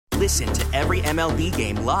Listen to every MLB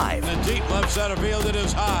game live. In the deep left center field, it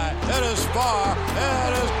is high, it is far,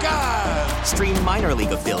 it is gone. Stream minor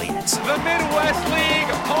league affiliates. The Midwest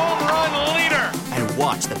League home run leader. And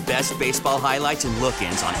watch the best baseball highlights and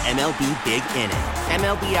look-ins on MLB Big Inning.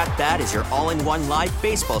 MLB At Bat is your all-in-one live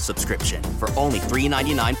baseball subscription for only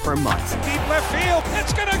 $3.99 per month. Deep left field,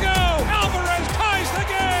 it's gonna go. Alvarez ties the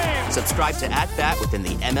game. Subscribe to At Bat within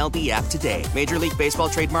the MLB app today. Major League Baseball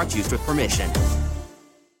trademarks used with permission.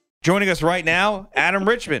 Joining us right now, Adam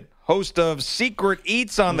Richman, host of Secret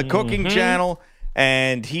Eats on the Cooking Channel,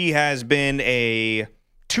 and he has been a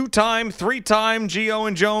three-time Gio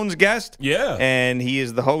and Jones guest. Yeah. And he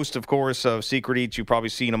is the host, of course, of Secret Eats. You've probably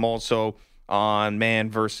seen him also on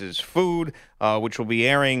Man vs. Food, which will be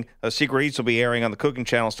airing. Secret Eats will be airing on the Cooking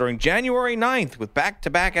Channel starting January 9th with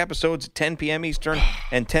back-to-back episodes at 10 p.m. Eastern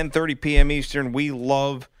and 10:30 p.m. Eastern. We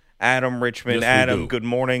love Adam Richman. Yes, Adam, good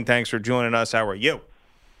morning. Thanks for joining us. How are you?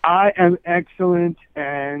 I am excellent,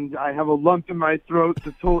 and I have a lump in my throat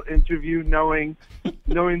this whole interview, knowing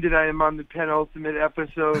that I am on the penultimate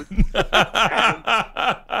episode.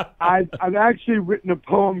 I've actually written a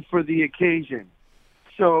poem for the occasion,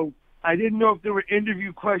 so I didn't know if there were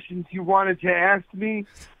interview questions you wanted to ask me,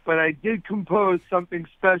 but I did compose something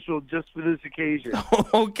special just for this occasion.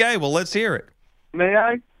 Okay, well, let's hear it. May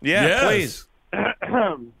I? Yeah, Yes. please.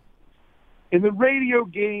 In the radio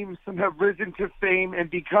game, some have risen to fame and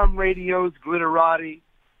become radio's glitterati.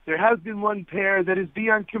 There has been one pair that is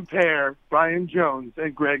beyond compare, Brian Jones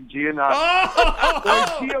and Greg Giannotti.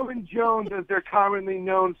 Or Gio and Jones, as they're commonly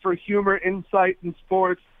known for humor, insight, and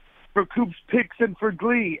sports, for Coop's picks and for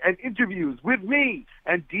glee, and interviews with me,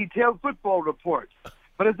 and detailed football reports.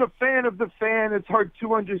 But as a fan of the fan, it's hard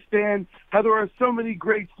to understand how there are so many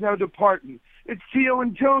greats now departing. It's Gio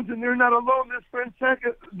and Jones, and they're not alone. This friend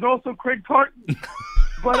second is also Craig Carton.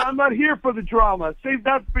 But I'm not here for the drama. Save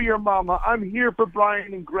that for your mama. I'm here for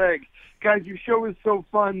Brian and Greg. Guys, your show is so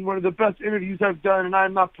fun. One of the best interviews I've done, and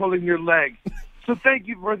I'm not pulling your leg. So thank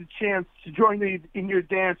you for the chance to join me in your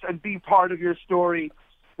dance and be part of your story.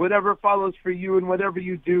 Whatever follows for you and whatever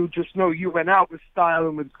you do, just know you went out with style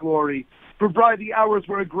and with glory. For Brian, the hours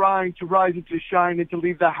were a grind to rise and to shine and to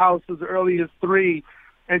leave the house as early as 3.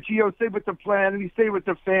 And Gio, stay with the plan, and he stay with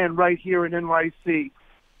the fan right here in NYC.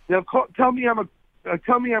 Now, tell me I'm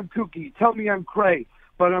kooky, tell me I'm cray,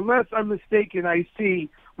 but unless I'm mistaken, I see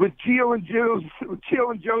with Gio and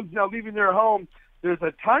Jones now leaving their home, there's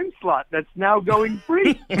a time slot that's now going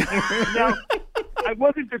free. Now, I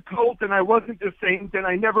wasn't a Colt and I wasn't a Saint and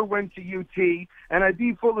I never went to UT, and I'd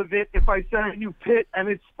be full of it if I said I knew Pitt and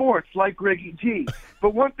it's sports like Greggy G.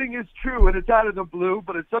 But one thing is true, and it's out of the blue,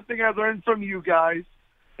 but it's something I learned from you guys.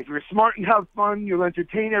 If you're smart and have fun, you'll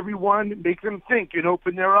entertain everyone, make them think and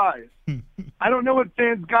open their eyes. I don't know what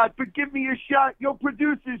fans got, but give me a shot. Yo,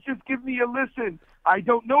 producers, just give me a listen. I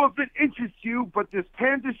don't know if it interests you, but this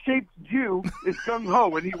panda-shaped Jew is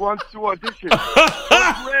gung-ho and he wants to audition.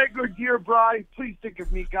 So Greg or dear Bri, please think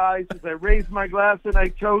of me, guys, as I raise my glass and I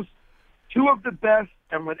toast two of the best,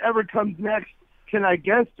 and whatever comes next, can I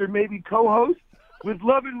guest or maybe co-host? With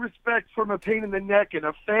love and respect from a pain in the neck and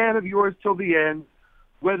a fan of yours till the end.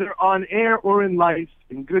 Whether on air or in life,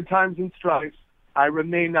 in good times and strife, I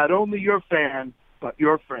remain not only your fan, but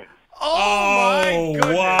your friend. Oh, my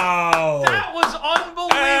goodness. Wow. That was unbelievable.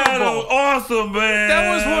 That was awesome, man.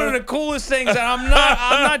 That was one of the coolest things. And I'm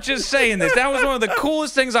not just saying this. That was one of the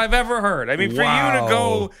coolest things I've ever heard. I mean, for you to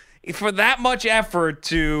go for that much effort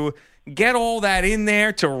to get all that in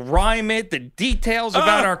there, to rhyme it, the details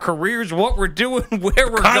about our careers, what we're doing, where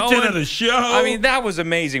we're content going. of the show. I mean, that was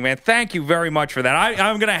amazing, man. Thank you very much for that.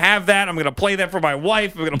 I'm going to have that. I'm going to play that for my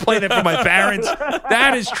wife. I'm going to play that for my parents.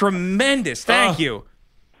 That is tremendous. Thank you.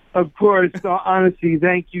 Of course. Honestly,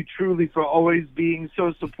 thank you truly for always being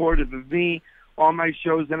so supportive of me on my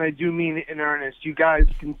shows, and I do mean it in earnest. You guys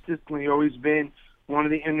consistently always been one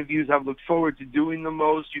of the interviews I've looked forward to doing the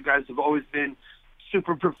most. You guys have always been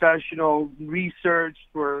super professional, researched,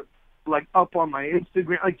 or like up on my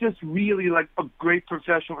Instagram, like just really like a great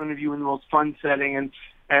professional interview in the most fun setting.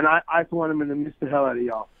 And I for one, am going to miss the hell out of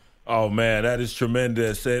y'all. Oh, man, that is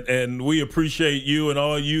tremendous. And we appreciate you and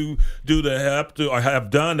all you do to help to, or have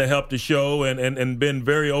done to help the show, and been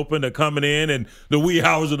very open to coming in and the wee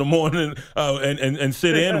hours of the morning and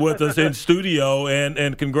sit in with us in studio.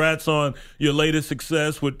 And congrats on your latest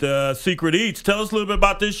success with Secret Eats. Tell us a little bit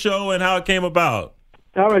about this show and how it came about.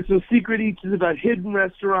 All right, so Secret Eats is about hidden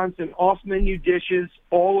restaurants and off-menu dishes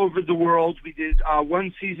all over the world. We did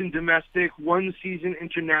one season domestic, one season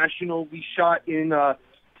international. We shot in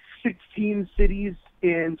 16 cities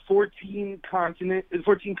in 14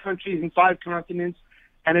 countries in 5 continents,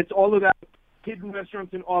 and it's all about hidden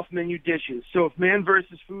restaurants and off-menu dishes. So if Man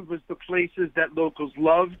vs. Food was the places that locals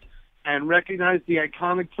loved and recognized, the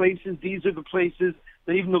iconic places, these are the places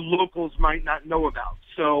that even the locals might not know about.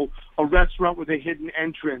 So a restaurant with a hidden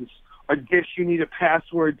entrance, a dish you need a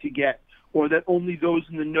password to get, or that only those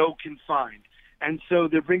in the know can find. And so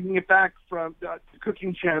they're bringing it back from the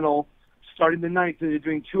Cooking Channel starting the 9th, and they're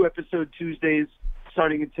doing 2-episode Tuesdays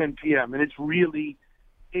starting at 10 p.m. And it's really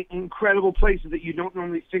incredible places that you don't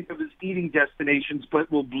normally think of as eating destinations, but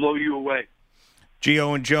will blow you away.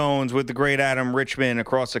 Gio and Jones with the great Adam Richman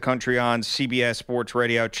across the country on CBS Sports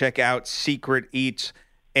Radio. Check out Secret Eats,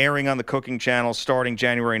 airing on the Cooking Channel starting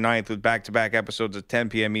January 9th with back-to-back episodes at 10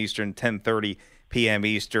 p.m. Eastern, 10:30 p.m.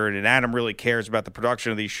 Eastern. And Adam really cares about the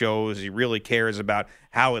production of these shows. He really cares about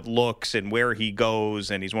how it looks and where he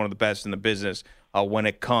goes, and he's one of the best in the business when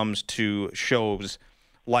it comes to shows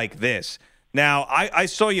like this. Now, I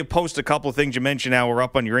saw you post a couple of things. You mentioned how we're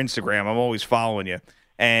up on your Instagram. I'm always following you.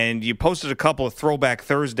 And you posted a couple of Throwback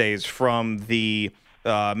Thursdays from the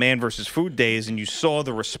Man vs. Food days, and you saw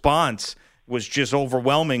the response was just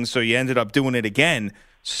overwhelming, so you ended up doing it again.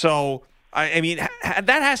 So, I mean, that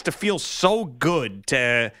has to feel so good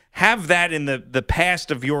to have that in the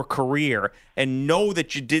past of your career and know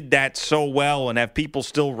that you did that so well and have people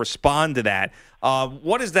still respond to that.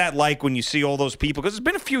 What is that like when you see all those people? Because it's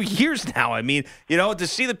been a few years now. I mean, you know, to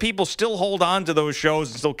see the people still hold on to those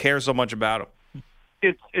shows and still care so much about them.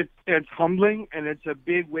 It's humbling, and it's a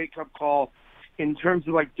big wake-up call in terms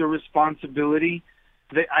of, like, the responsibility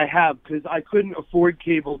that I have, because I couldn't afford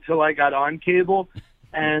cable till I got on cable,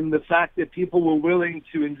 and the fact that people were willing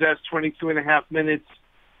to invest 22 and a half minutes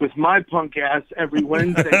with my punk ass every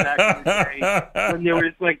Wednesday back in the day, when there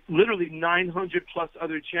was, like, literally 900-plus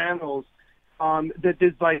other channels, that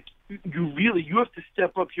there's, like, you have to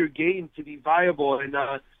step up your game to be viable, and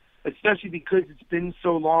especially because it's been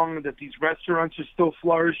so long that these restaurants are still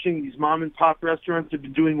flourishing. These mom-and-pop restaurants have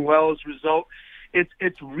been doing well as a result.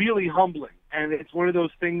 It's really humbling, and it's one of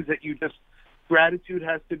those things that you just – gratitude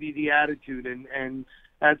has to be the attitude, and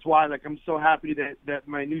that's why, like, I'm so happy that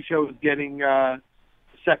my new show is getting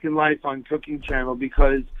second life on Cooking Channel,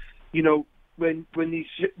 because, you know, when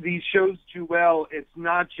these shows do well, it's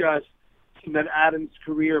not just that Adam's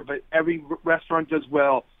career, but every restaurant does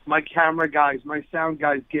well. My camera guys, my sound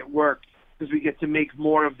guys get work because we get to make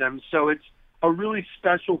more of them. So it's a really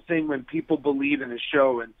special thing when people believe in a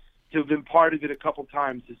show, and to have been part of it a couple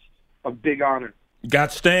times is a big honor.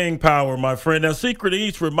 Got staying power, my friend. Now, Secret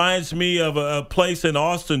Eats reminds me of a place in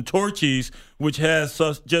Austin, Torchy's, which has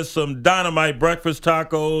just some dynamite breakfast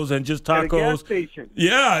tacos and just tacos. At a gas station.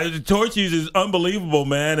 Yeah, Torchy's is unbelievable,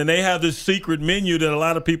 man. And they have this secret menu that a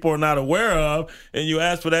lot of people are not aware of. And you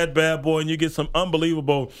ask for that bad boy, and you get some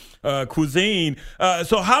unbelievable cuisine.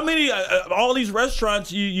 So how many, all these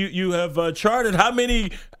restaurants you have charted, how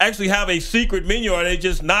many actually have a secret menu? Are they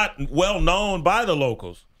just not well known by the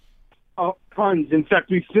locals? Tons. In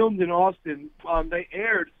fact, we filmed in Austin. They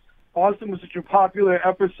aired. Austin was such a popular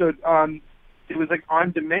episode. It was like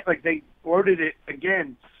on demand. Like they ordered it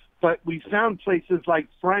again. But we found places like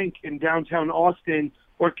Frank in downtown Austin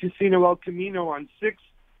or Casino El Camino on 6th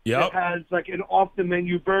that has like an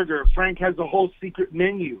off-the-menu burger. Frank has a whole secret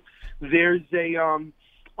menu. There's a on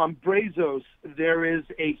Brazos. There is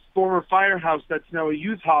a former firehouse that's now a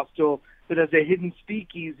youth hostel that has a hidden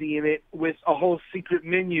speakeasy in it with a whole secret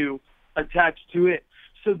menu attached to it.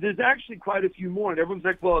 So there's actually quite a few more. And everyone's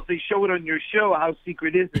like, well, if they show it on your show, how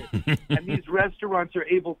secret is it? And these restaurants are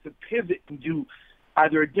able to pivot and do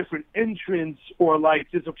either a different entrance or, like,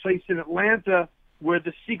 there's a place in Atlanta where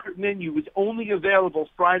the secret menu is only available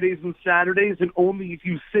Fridays and Saturdays and only if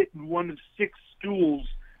you sit in one of 6 stools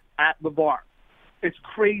at the bar. It's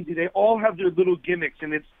crazy. They all have their little gimmicks,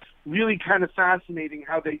 and it's really kind of fascinating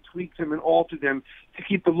how they tweak them and alter them to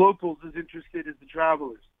keep the locals as interested as the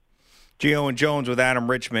travelers. Gio and Jones with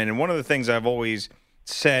Adam Richman. And one of the things I've always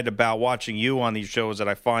said about watching you on these shows that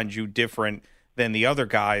I find you different than the other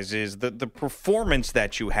guys is the performance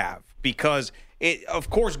that you have. Because,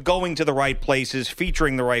 of course, going to the right places,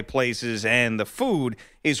 featuring the right places, and the food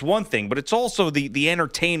is one thing. But it's also the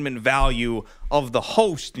entertainment value of the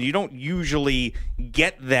host. You don't usually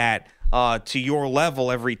get that to your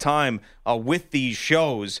level every time with these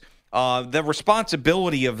shows. The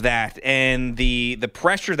responsibility of that and the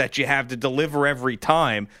pressure that you have to deliver every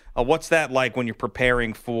time, what's that like when you're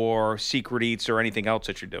preparing for Secret Eats or anything else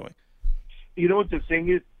that you're doing? You know what the thing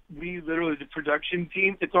is? We literally, the production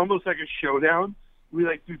team, it's almost like a showdown. We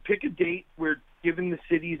pick a date. We're given the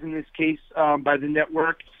cities, in this case, by the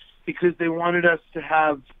network, because they wanted us to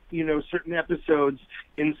have certain episodes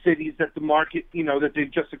in cities that the market, that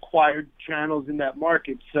they've just acquired channels in that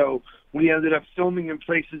market. So we ended up filming in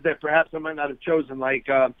places that perhaps I might not have chosen, like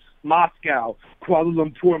Moscow, Kuala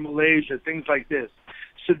Lumpur, Malaysia, things like this.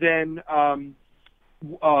 So then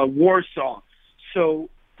Warsaw. So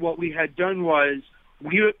what we had done was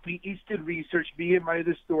we each did research, me and my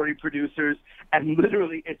other story producers, and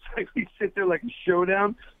literally it's like we sit there like a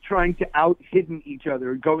showdown trying to out-hidden each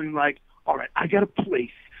other, going like, all right, I got a place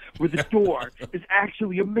where the door is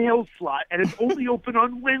actually a mail slot, and it's only open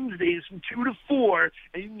on Wednesdays from 2 to 4,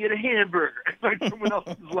 and you can get a hamburger. And like someone else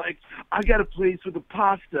is like, I got a place where the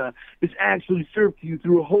pasta is actually served to you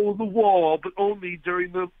through a hole in the wall, but only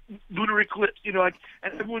during the lunar eclipse, and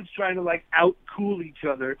everyone's trying to like out-cool each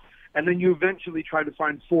other. And then you eventually try to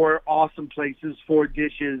find 4 awesome places, 4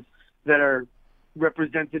 dishes that are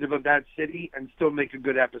representative of that city and still make a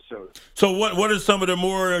good episode. So what are some of the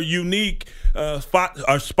more unique spots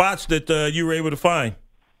that you were able to find?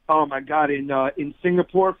 Oh, my God. In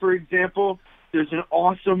Singapore, for example, there's an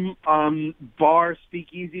awesome bar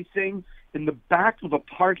speakeasy thing in the back of a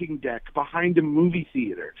parking deck behind a movie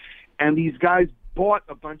theater. And these guys bought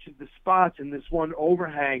a bunch of the spots in this one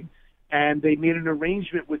overhang, and they made an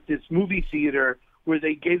arrangement with this movie theater where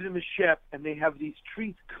they gave them a chef, and they have these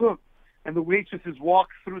treats cooked, and the waitresses walk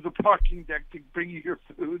through the parking deck to bring you your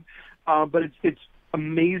food. But it's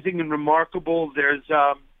amazing and remarkable. There's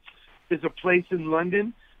a place in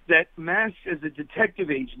London that masks as a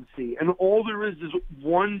detective agency, and all there is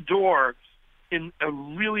one door in a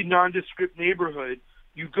really nondescript neighborhood.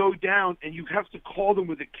 You go down, and you have to call them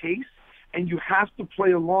with a case, and you have to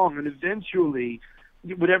play along, and eventually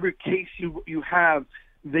whatever case you have,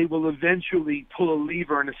 they will eventually pull a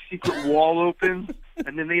lever and a secret wall opens,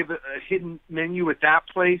 and then they have a hidden menu at that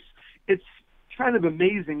place. It's kind of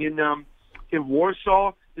amazing. In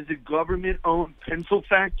Warsaw, there's a government-owned pencil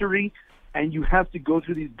factory, and you have to go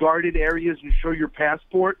through these guarded areas and show your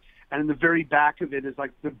passport, and in the very back of it is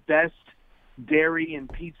like the best dairy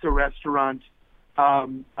and pizza restaurant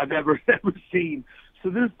I've ever seen. So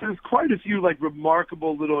there's quite a few like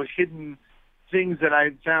remarkable little hidden things that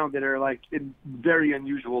I've found that are like in very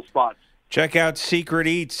unusual spots. Check out Secret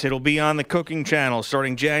Eats. It'll be on the Cooking Channel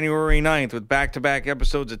starting January 9th with back-to-back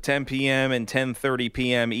episodes at 10 p.m. and 10:30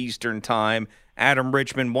 p.m. Eastern Time. Adam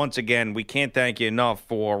Richman, once again, we can't thank you enough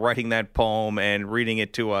for writing that poem and reading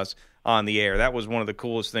it to us on the air. That was one of the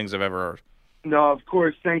coolest things I've ever heard. No, of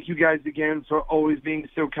course. Thank you guys again for always being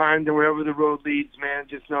so kind, and wherever the road leads, man,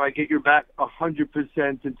 just know I get your back 100%,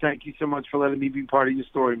 and thank you so much for letting me be part of your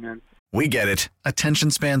story, man. We get it.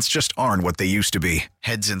 Attention spans just aren't what they used to be.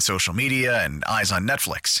 Heads in social media and eyes on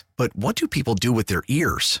Netflix. But what do people do with their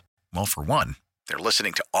ears? Well, for one, they're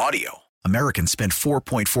listening to audio. Americans spend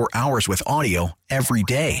 4.4 hours with audio every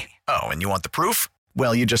day. Oh, and you want the proof?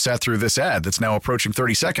 Well, you just sat through this ad that's now approaching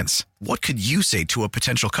 30 seconds. What could you say to a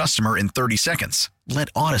potential customer in 30 seconds? Let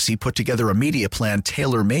Odyssey put together a media plan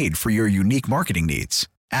tailor-made for your unique marketing needs.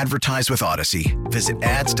 Advertise with Odyssey. Visit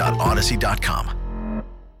ads.odyssey.com.